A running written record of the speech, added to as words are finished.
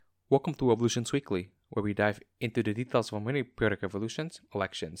Welcome to Revolutions Weekly, where we dive into the details of many periodic revolutions,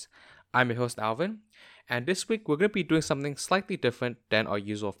 elections. I'm your host Alvin, and this week we're going to be doing something slightly different than our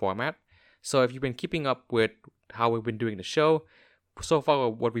usual format. So if you've been keeping up with how we've been doing the show, so far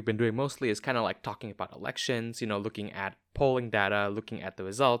what we've been doing mostly is kind of like talking about elections, looking at polling data, looking at the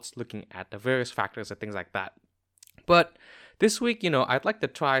results, looking at the various factors and things like that. But this week, I'd like to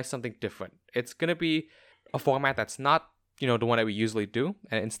try something different. It's going to be a format that's not the one that we usually do,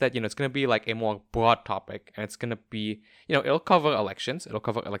 and instead it's going to be like a more broad topic, and it's going to be it'll cover elections, it'll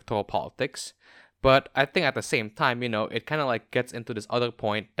cover electoral politics, but I think at the same time it kind of like gets into this other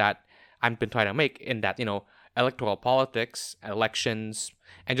point that I've been trying to make, in that electoral politics, elections,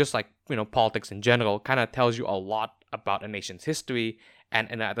 and just like politics in general kind of tells you a lot about a nation's history, and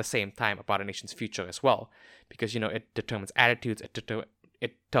at the same time about a nation's future as well, because it determines attitudes,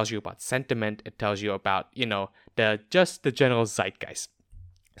 it tells you about sentiment, it tells you about the general zeitgeist.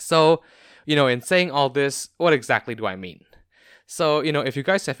 So in saying all this, what exactly do I mean? So if you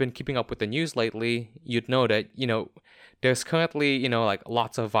guys have been keeping up with the news lately, you'd know that there's currently like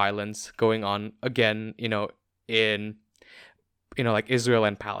lots of violence going on again in like Israel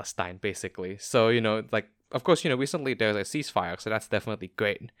and Palestine, basically. So like, of course recently there's a ceasefire, so that's definitely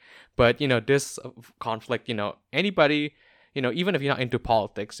great. But this conflict, anybody, even if you're not into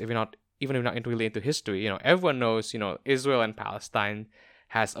politics, even if you're not really into history, everyone knows, Israel and Palestine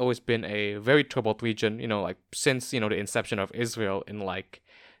has always been a very troubled region, like since, the inception of Israel in like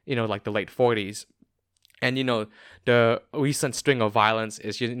the late 40s. And, the recent string of violence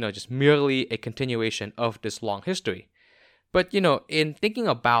is, just merely a continuation of this long history. But, in thinking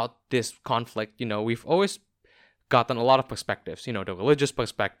about this conflict, we've always gotten a lot of perspectives, the religious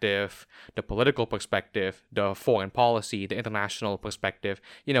perspective, the political perspective, the foreign policy, the international perspective.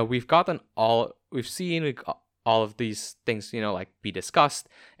 We've seen all of these things, like be discussed,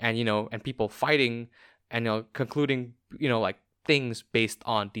 and, and people fighting and, concluding, like things based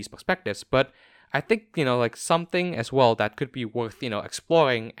on these perspectives. But I think, like something as well that could be worth,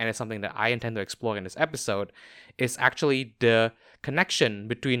 exploring, and it's something that I intend to explore in this episode, is actually the connection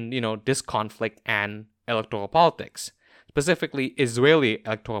between, this conflict and electoral politics, specifically Israeli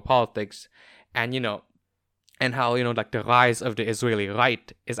electoral politics, and and how like the rise of the Israeli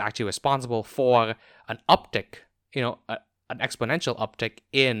right is actually responsible for an uptick, an exponential uptick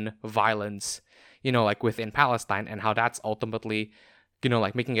in violence, like within Palestine, and how that's ultimately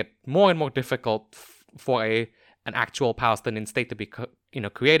like making it more and more difficult for an actual Palestinian state to be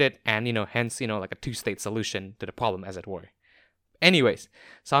created, and hence like a two-state solution to the problem, as it were. Anyways,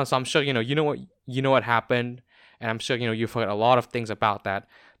 so I'm sure you know what happened, and I'm sure you've heard a lot of things about that.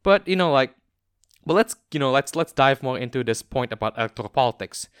 But let's dive more into this point about electoral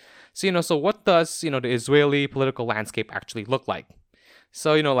politics. So so what does the Israeli political landscape actually look like?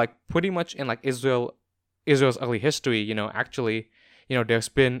 So like pretty much in like Israel's early history, actually there's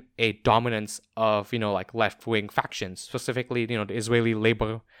been a dominance of like left-wing factions, specifically the Israeli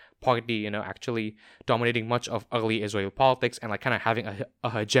Labor Party, actually dominating much of early Israeli politics, and like kind of having a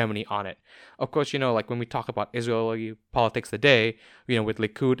hegemony on it. Of course, like when we talk about Israeli politics today, with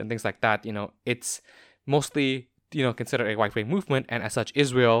Likud and things like that, it's mostly considered a right-wing movement, and as such,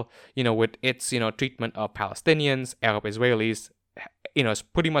 Israel, with its treatment of Palestinians, Arab Israelis, is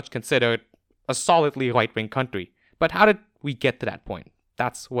pretty much considered a solidly right-wing country. But how did we get to that point?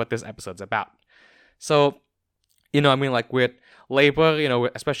 That's what this episode's about. So like with labor,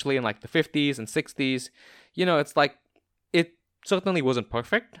 especially in like the 50s and 60s, it's like it certainly wasn't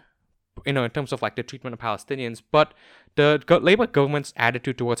perfect, in terms of like the treatment of Palestinians, but the labor government's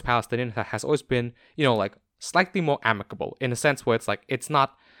attitude towards Palestinians has always been, like slightly more amicable, in a sense where it's like, it's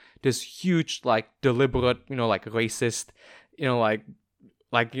not this huge, like deliberate, like racist, like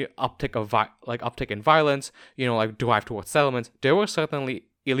uptick in violence, like drive towards settlements. There were certainly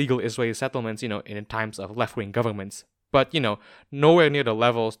illegal Israeli settlements, in times of left-wing governments, but nowhere near the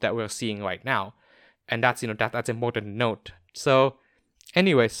levels that we're seeing right now, and that's that's important to note. So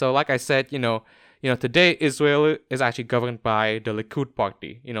anyway, so like I said, today Israel is actually governed by the Likud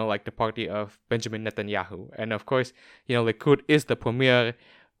party, like the party of Benjamin Netanyahu, and of course, Likud is the premier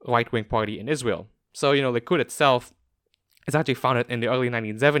right-wing party in Israel. So Likud itself is actually founded in the early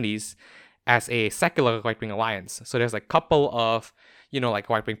 1970s as a secular right-wing alliance. So there's a couple of like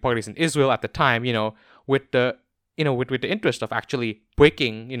right-wing parties in Israel at the time, with the with the interest of actually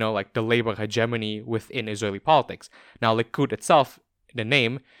breaking like the labor hegemony within Israeli politics. Now Likud itself, the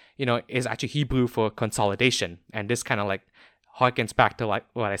name, is actually Hebrew for consolidation, and this kind of like harkens back to like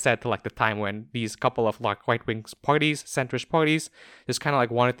what I said, to like the time when these couple of like right-wing parties, centrist parties, just kind of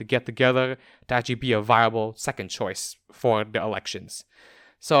like wanted to get together to actually be a viable second choice for the elections.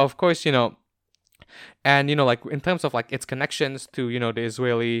 So of course, and like in terms of like its connections to the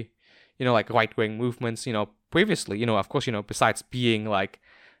Israeli, like right-wing movements, previously, of course, besides being like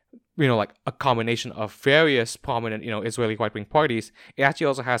like a combination of various prominent, Israeli right-wing parties, it actually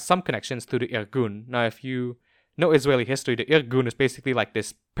also has some connections to the Irgun. Now, if you know Israeli history, the Irgun is basically like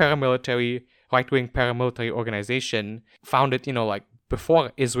this paramilitary, right-wing paramilitary organization founded, like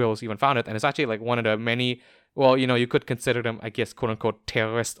before Israel was even founded, and it's actually like one of the many, well, you could consider them, I guess, quote-unquote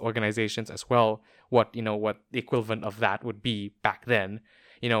terrorist organizations as well. What the equivalent of that would be back then,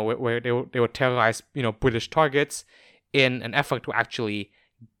 where they would terrorize, British targets in an effort to actually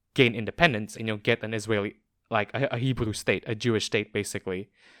gain independence and get an Israeli, like a Hebrew state, a Jewish state, basically.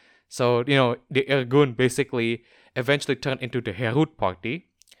 So the Irgun basically eventually turned into the Herut party,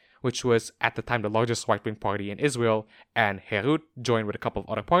 which was at the time the largest right-wing party in Israel, and Herut joined with a couple of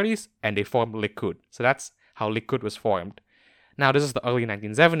other parties and they formed Likud. So that's how Likud was formed. Now this is the early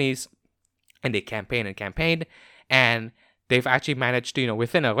 1970s, and they campaigned, and they've actually managed to,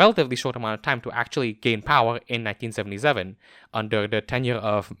 within a relatively short amount of time, to actually gain power in 1977 under the tenure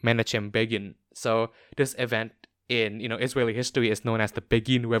of Menachem Begin. So this event in, Israeli history is known as the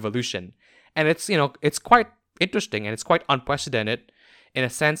Begin Revolution. And it's, it's quite interesting and it's quite unprecedented in a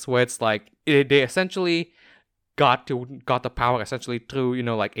sense where it's like they essentially got the power essentially through,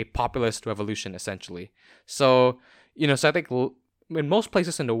 like a populist revolution, essentially. So, so I think in most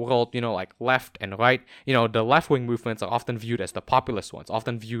places in the world, like left and right, the left-wing movements are often viewed as the populist ones,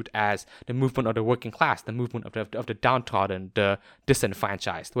 often viewed as the movement of the working class, the movement of the downtrodden, the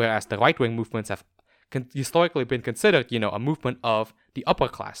disenfranchised, whereas the right-wing movements have historically been considered, a movement of the upper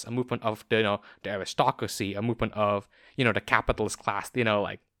class, a movement of the, the aristocracy, a movement of, the capitalist class,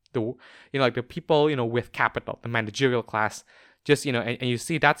 like the, like the people, with capital, the managerial class, just, and you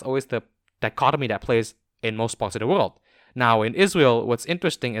see that's always the dichotomy that plays in most parts of the world. Now, in Israel, what's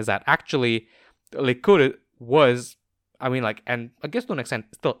interesting is that actually Likud was, and I guess to an extent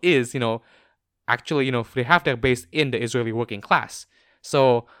still is, actually, they have their base in the Israeli working class.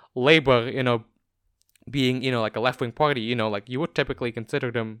 So Labor, being, like a left-wing party, like you would typically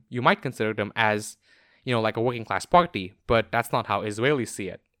you might consider them as, like a working class party, but that's not how Israelis see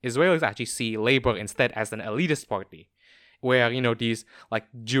it. Israelis actually see Labor instead as an elitist party, where, these like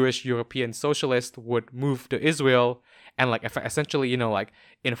Jewish European socialists would move to Israel and like essentially, like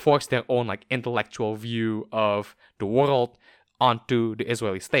enforce their own like intellectual view of the world onto the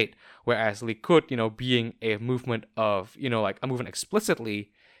Israeli state. Whereas Likud, being a movement of, like a movement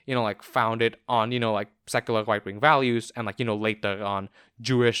explicitly, like founded on, like secular right-wing values and like, later on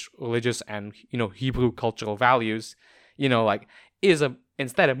Jewish religious and, Hebrew cultural values, like is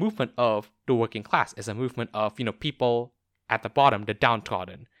instead a movement of the working class, is a movement of, people at the bottom, the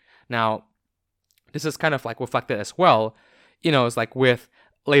downtrodden. Now, this is kind of like reflected as well, it's like with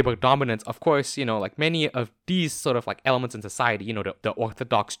labor dominance, of course, like many of these sort of like elements in society, the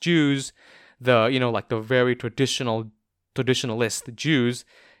Orthodox Jews, the, like the very traditionalist Jews,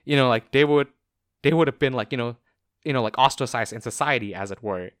 like they would have been like, like ostracized in society, as it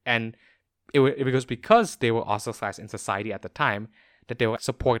were. And it was because they were ostracized in society at the time that they would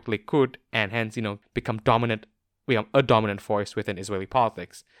support Likud and hence, become a dominant force within Israeli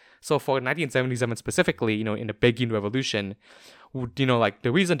politics. So for 1977 specifically, in the Begin Revolution, like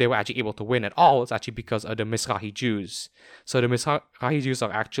the reason they were actually able to win at all is actually because of the Mizrahi Jews. So the Mizrahi Jews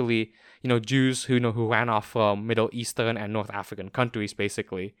are actually, Jews who ran off from Middle Eastern and North African countries,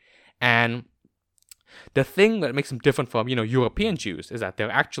 basically. And the thing that makes them different from, European Jews is that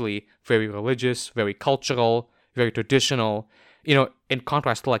they're actually very religious, very cultural, very traditional, in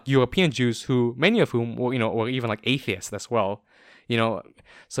contrast to like European Jews who, many of whom were, were even like atheists as well,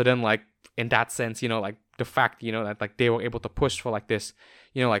 So then like in that sense, like the fact, that like they were able to push for like this,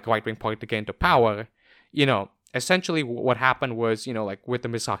 like right-wing party to get into power, essentially what happened was, like with the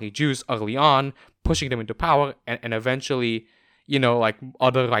Mizrahi Jews early on, pushing them into power and eventually, like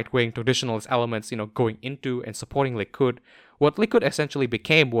other right-wing traditionalist elements, going into and supporting Likud. What Likud essentially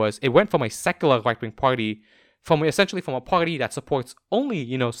became was it went from a secular right-wing party from a party that supports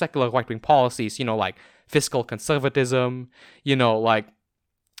only, secular right-wing policies, like fiscal conservatism, thinking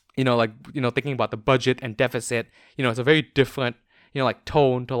about the budget and deficit, it's a very different, like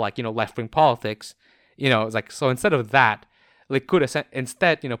tone to like, left-wing politics, it's like, so instead of that, Likud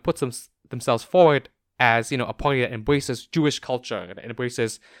instead, puts themselves forward as, a party that embraces Jewish culture, that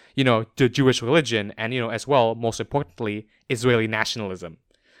embraces, the Jewish religion and, as well, most importantly, Israeli nationalism.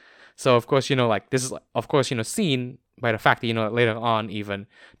 So, of course, like this is, of course, seen by the fact that, later on, even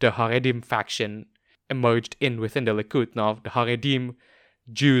the Haredim faction emerged within the Likud. Now, the Haredim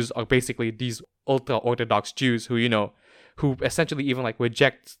Jews are basically these ultra-Orthodox Jews who, who essentially even like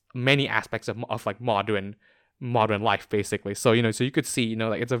reject many aspects of like modern life, basically. So so you could see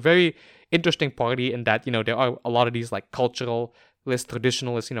like it's a very interesting party in that there are a lot of these like culturalist,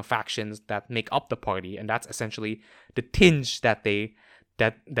 traditionalist factions that make up the party, and that's essentially the tinge that they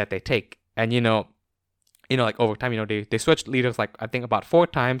take. And like over time they switched leaders like I think about 4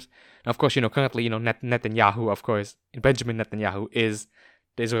 times. And of course currently Netanyahu, of course, Benjamin Netanyahu is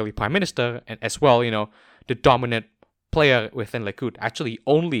the Israeli prime minister, and as well the dominant player within Likud, actually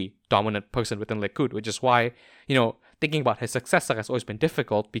only dominant person within Likud, which is why thinking about his successor has always been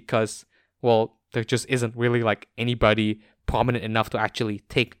difficult, because well, there just isn't really like anybody prominent enough to actually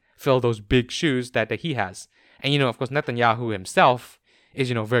fill those big shoes that he has. And of course Netanyahu himself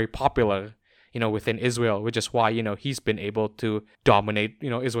is very popular within Israel, which is why he's been able to dominate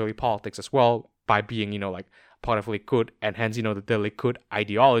Israeli politics as well, by being like part of Likud, and hence the Likud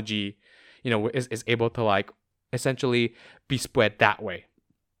ideology is able to like essentially be spread that way.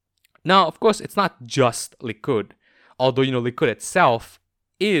 Now of course it's not just Likud, although Likud itself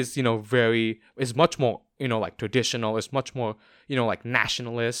is is much more like traditional, is much more like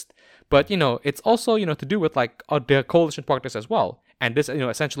nationalist, but it's also to do with like their coalition partners as well. And this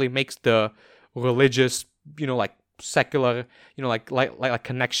essentially makes the religious like secular like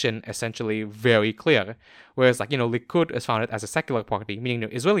connection essentially very clear. Whereas like Likud is founded as a secular party, meaning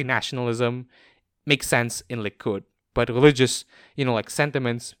Israeli nationalism makes sense in Likud, but religious like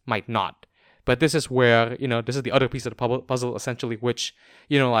sentiments might not. But this is where this is the other piece of the puzzle essentially, which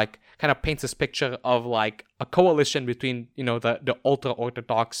like kind of paints this picture of like a coalition between the ultra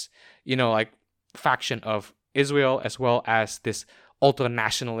orthodox like faction of Israel, as well as this ultra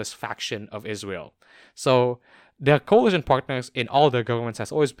nationalist faction of Israel. So their coalition partners in all their governments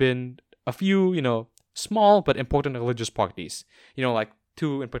has always been a few small but important religious parties. Like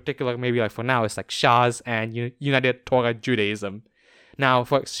 2 in particular, maybe like for now, it's like Shas and United Torah Judaism. Now,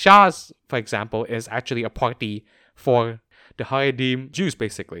 for Shas, for example, is actually a party for the Haredim Jews,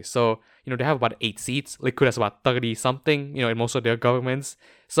 basically. So, they have about 8 seats. Likud has about 30 something, in most of their governments.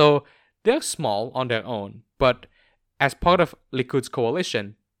 So, they're small on their own, but as part of Likud's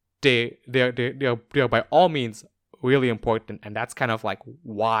coalition, they're by all means really important, and that's kind of like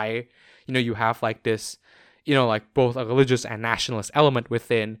why you have like this like both a religious and nationalist element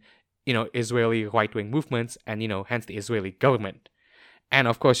within Israeli right-wing movements, and hence the Israeli government. And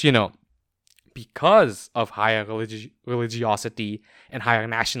of course because of higher religiosity and higher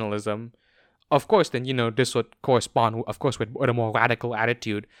nationalism, of course then this would correspond of course with a more radical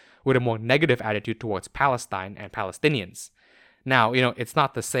attitude, with a more negative attitude towards Palestine and Palestinians. Now it's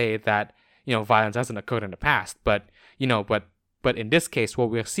not to say that violence hasn't occurred in the past, but but in this case what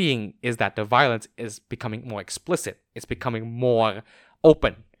we're seeing is that the violence is becoming more explicit. It's becoming more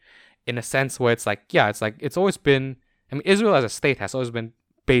open, in a sense where it's like it's always been, I mean, Israel as a state has always been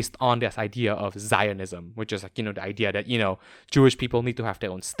based on this idea of Zionism, which is like the idea that Jewish people need to have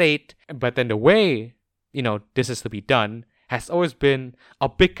their own state. But then the way this is to be done has always been a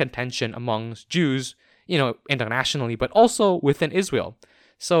big contention amongst Jews internationally, but also within Israel.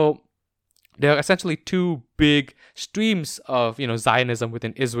 So there are essentially 2 big streams of Zionism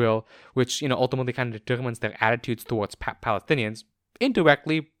within Israel, which ultimately kind of determines their attitudes towards Palestinians,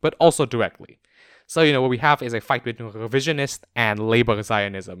 indirectly but also directly. So what we have is a fight between revisionist and labor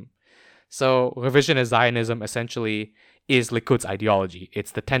Zionism. So revisionist Zionism essentially is Likud's ideology.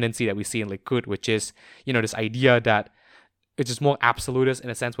 It's the tendency that we see in Likud, which is this idea that it's just more absolutist, in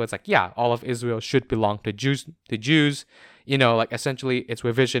a sense where it's like all of Israel should belong to Jews. Like essentially it's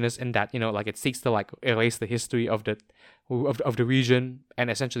revisionist in that like it seeks to like erase the history of the region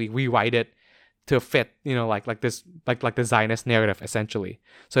and essentially rewrite it to fit like this like the Zionist narrative essentially.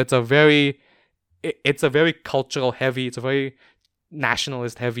 So it's a very cultural heavy, it's a very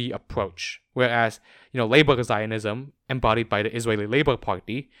nationalist heavy approach. Whereas labor Zionism, embodied by the Israeli Labor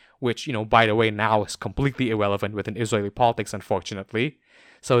Party, which by the way now is completely irrelevant within Israeli politics, unfortunately.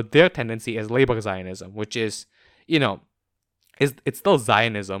 So their tendency is labor Zionism, which is it's still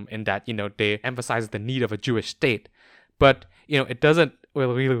Zionism in that they emphasize the need of a Jewish state, but it doesn't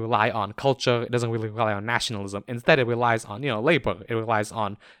really rely on culture. It doesn't really rely on nationalism. Instead, it relies on labor. It relies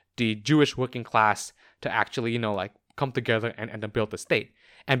on the Jewish working class to actually like come together and to build the state.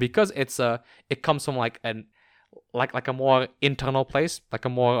 And because it comes from like a more internal place, like a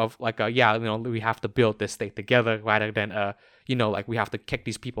more of like a we have to build this state together rather than like we have to kick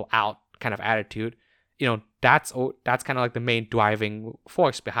these people out kind of attitude. That's kind of like the main driving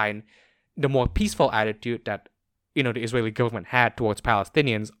force behind the more peaceful attitude that the Israeli government had towards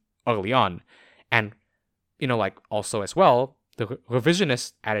Palestinians early on. And like also as well, the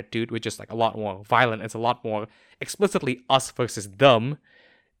revisionist attitude, which is like a lot more violent. It's a lot more explicitly us versus them.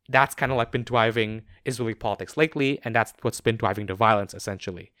 That's kind of like been driving Israeli politics lately, and that's what's been driving the violence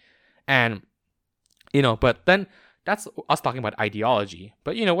essentially. And but then that's us talking about ideology.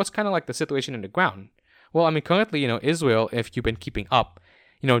 But what's kind of like the situation in the ground? Well, I mean, currently, Israel, if you've been keeping up,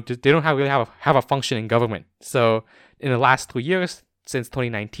 they don't really have a functioning government. So in the last 3 years, since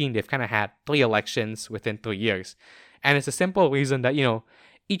 2019, they've kind of had 3 elections within 3 years. And it's a simple reason that,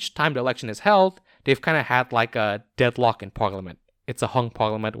 each time the election is held, they've kind of had like a deadlock in parliament. It's a hung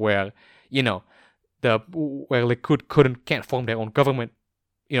parliament where, where Likud can't form their own government,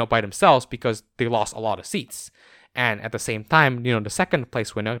 by themselves because they lost a lot of seats. And at the same time, the second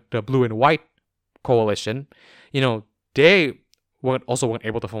place winner, the blue and white coalition, they weren't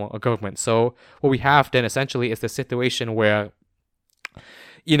able to form a government. So what we have then essentially is the situation where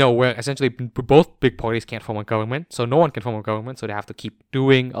where essentially both big parties can't form a government, so no one can form a government, so they have to keep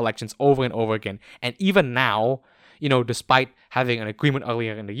doing elections over and over again. And even now, despite having an agreement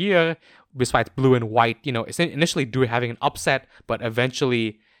earlier in the year, despite blue and white, initially having an upset, but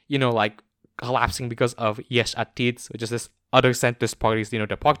eventually, like collapsing because of Yesh Atid's, which is this other centrist party's,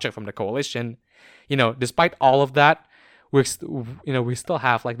 departure from the coalition. Despite all of that, we still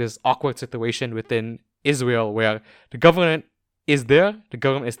have like this awkward situation within Israel where the government is there. The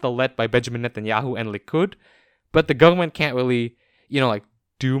government is still led by Benjamin Netanyahu and Likud, but the government can't really, like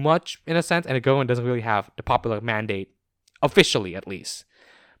do much in a sense, and the government doesn't really have the popular mandate, officially at least.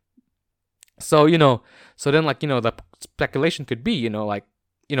 So, so then like, the speculation could be, is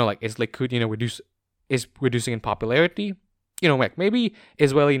Likud, is reducing in popularity? Like maybe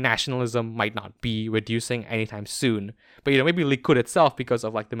Israeli nationalism might not be reducing anytime soon, but maybe Likud itself, because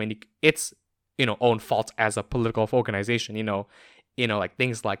of like its own faults as a political organization, like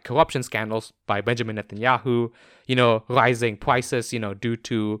things like corruption scandals by Benjamin Netanyahu, rising prices, due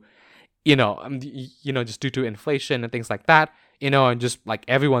to, just due to inflation and things like that, and just like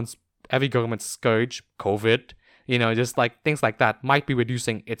every government's scourge, COVID, just like things like that might be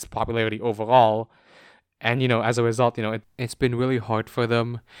reducing its popularity overall. And, as a result, it's been really hard for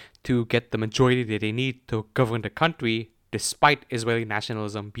them to get the majority that they need to govern the country, despite Israeli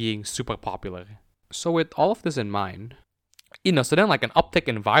nationalism being super popular. So with all of this in mind, so then like an uptick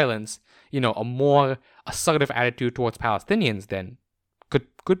in violence, a more assertive attitude towards Palestinians then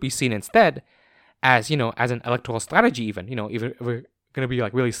could be seen instead as, as an electoral strategy even, even if we're going to be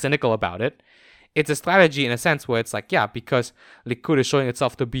like really cynical about it. It's a strategy in a sense where it's like, yeah, because Likud is showing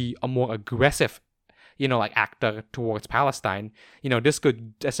itself to be a more aggressive like actor towards Palestine, this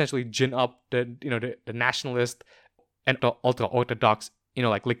could essentially gin up the nationalist and the ultra-Orthodox,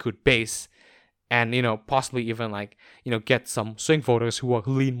 like Likud base, and, possibly even like, get some swing voters who are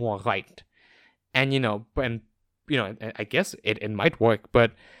lean more right. And, I guess it might work,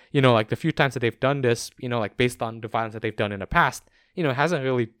 but, like the few times that they've done this, like based on the violence that they've done in the past, it hasn't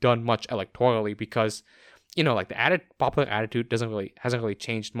really done much electorally because, like the popular attitude hasn't really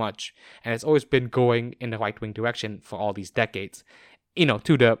changed much, and it's always been going in the right-wing direction for all these decades,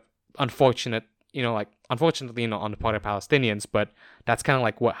 to the unfortunately, on the part of Palestinians, but that's kind of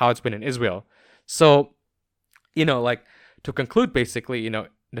like how it's been in Israel. So, like to conclude, basically,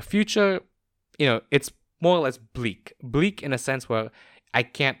 the future, it's more or less bleak in a sense where I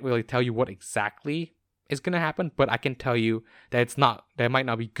can't really tell you what exactly is going to happen, but I can tell you that that might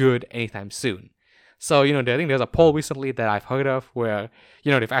not be good anytime soon. So, I think there's a poll recently that I've heard of where,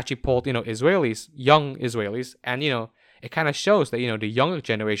 they've actually polled, young Israelis, and, it kind of shows that, the younger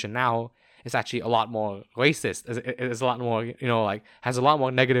generation now is actually a lot more racist, is a lot more, has a lot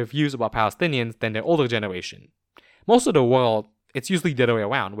more negative views about Palestinians than their older generation. Most of the world, it's usually the other way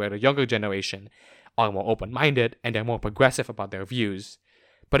around, where the younger generation are more open-minded and they're more progressive about their views.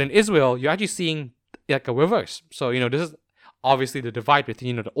 But in Israel, you're actually seeing like a reverse. So, this is obviously the divide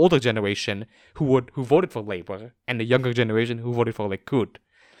between the older generation who voted for Labour and the younger generation who voted for Likud.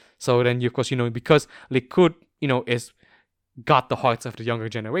 So then of course because Likud is got the hearts of the younger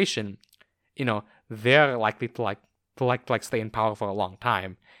generation, they're likely to stay in power for a long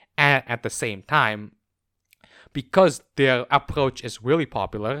time. And at the same time, because their approach is really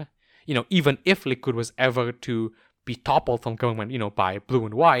popular, even if Likud was ever to be toppled from government, by blue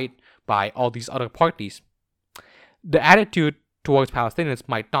and white, by all these other parties, the attitude towards Palestinians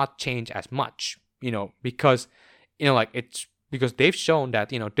might not change as much, because, it's because they've shown that,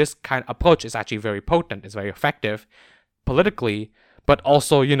 this kind of approach is actually very potent, it's very effective politically, but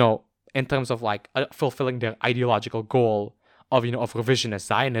also, in terms of like fulfilling their ideological goal of, of revisionist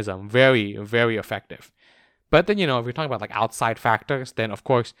Zionism, very, very effective. But then, if we're talking about like outside factors, then of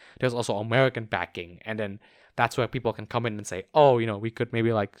course there's also American backing, and then that's where people can come in and say, oh, we could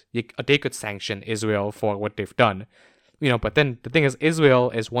maybe they could sanction Israel for what they've done. But then the thing is, Israel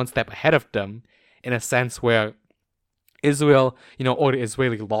is one step ahead of them in a sense where Israel, or the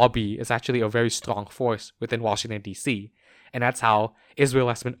Israeli lobby is actually a very strong force within Washington, D.C. And that's how Israel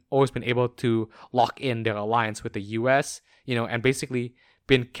has always been able to lock in their alliance with the U.S., and basically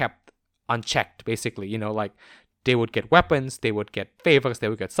been kept unchecked, basically. They would get weapons, they would get favors, they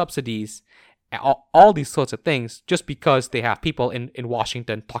would get subsidies, and all these sorts of things just because they have people in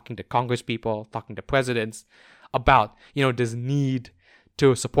Washington talking to Congress people, talking to presidents about, this need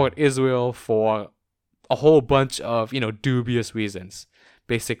to support Israel for a whole bunch of, dubious reasons,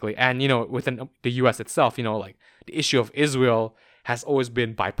 basically. And, within the U.S. itself, the issue of Israel has always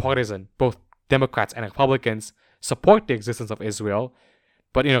been bipartisan. Both Democrats and Republicans support the existence of Israel.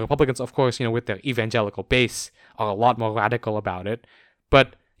 But, Republicans, of course, with their evangelical base are a lot more radical about it.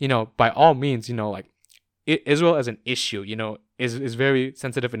 But, by all means, Israel as an issue, is very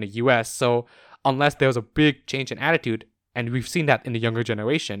sensitive in the U.S. So unless there's a big change in attitude, and we've seen that in the younger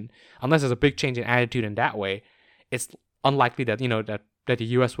generation, unless there's a big change in attitude in that way, it's unlikely that, that the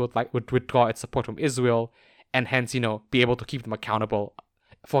U.S. would withdraw its support from Israel and hence, be able to keep them accountable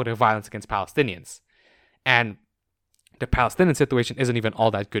for their violence against Palestinians. And the Palestinian situation isn't even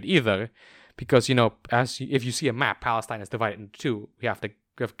all that good either, because, if you see a map, Palestine is divided into two. We have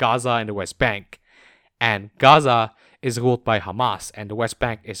Gaza and the West Bank. And Gaza is ruled by Hamas, and the West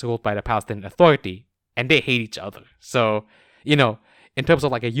Bank is ruled by the Palestinian Authority. And they hate each other. So, in terms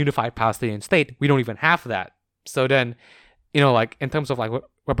of a unified Palestinian state, we don't even have that. So then, in terms of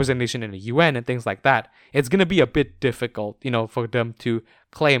representation in the UN and things like that, it's going to be a bit difficult, for them to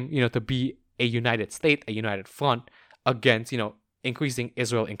claim, to be a united state, a united front against, increasing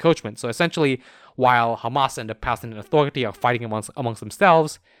Israel encroachment. So essentially, while Hamas and the Palestinian Authority are fighting amongst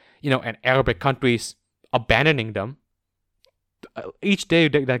themselves, and Arabic countries abandoning them, each day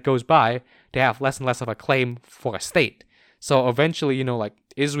that goes by, they have less and less of a claim for a state. So eventually,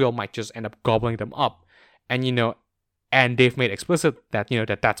 Israel might just end up gobbling them up. And, and they've made explicit that,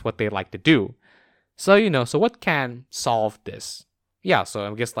 that's what they like to do. So, so what can solve this? Yeah, so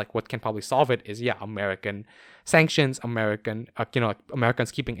I guess what can probably solve it is, American sanctions,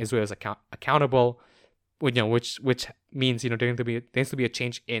 Americans keeping Israel accountable, which means, there needs to be a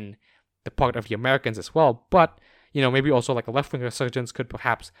change in the part of the Americans as well. But, maybe also a left-wing resurgence could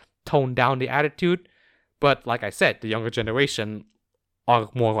perhaps tone down the attitude. But like I said, the younger generation are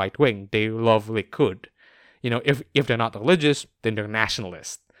more right-wing. They love Likud. If they're not religious, then they're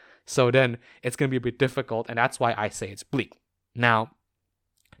nationalist. So then it's going to be a bit difficult, and that's why I say it's bleak. Now,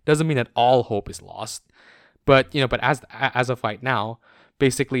 doesn't mean that all hope is lost. But, but as of right now,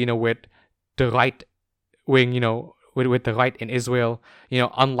 basically, with the right wing, with the right in Israel,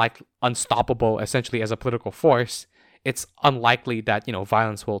 unstoppable essentially as a political force, it's unlikely that,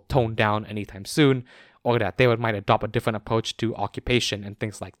 violence will tone down anytime soon, or that they might adopt a different approach to occupation and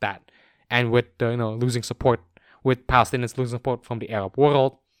things like that. And with the, losing support, with Palestinians losing support from the Arab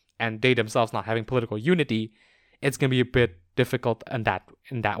world, and they themselves not having political unity, it's going to be a bit difficult in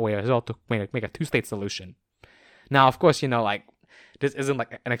that way as well to make a two-state solution. Now, of course, this isn't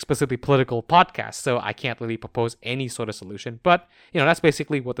an explicitly political podcast, so I can't really propose any sort of solution. But, that's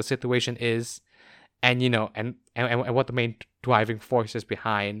basically what the situation is, and, and what the main driving forces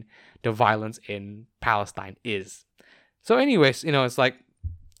behind the violence in Palestine is. So anyways, it's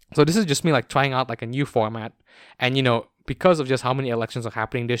so this is just me trying out a new format. And, because of just how many elections are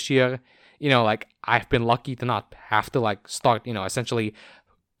happening this year, I've been lucky to not have to start, essentially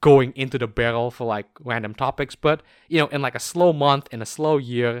going into the barrel for random topics. But, in a slow month, in a slow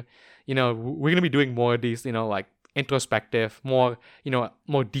year, we're going to be doing more of these, introspective, more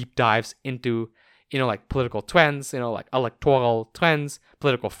deep dives into, political trends, electoral trends,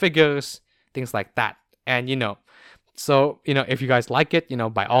 political figures, things like that. And, so, if you guys like it,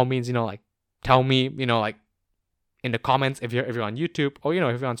 by all means, tell me, in the comments if you're on YouTube, or,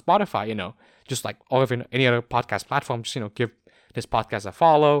 if you're on Spotify, just or if you're any other podcast platform, just, give this podcast a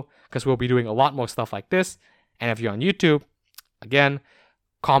follow, because we'll be doing a lot more stuff like this. And if you're on YouTube, again,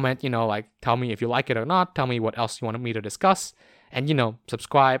 comment, tell me if you like it or not, tell me what else you want me to discuss, and,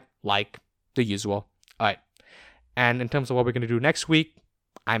 subscribe, the usual. All right. And in terms of what we're going to do next week,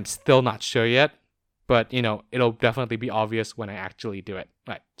 I'm still not sure yet, but, it'll definitely be obvious when I actually do it.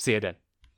 All right. See you then.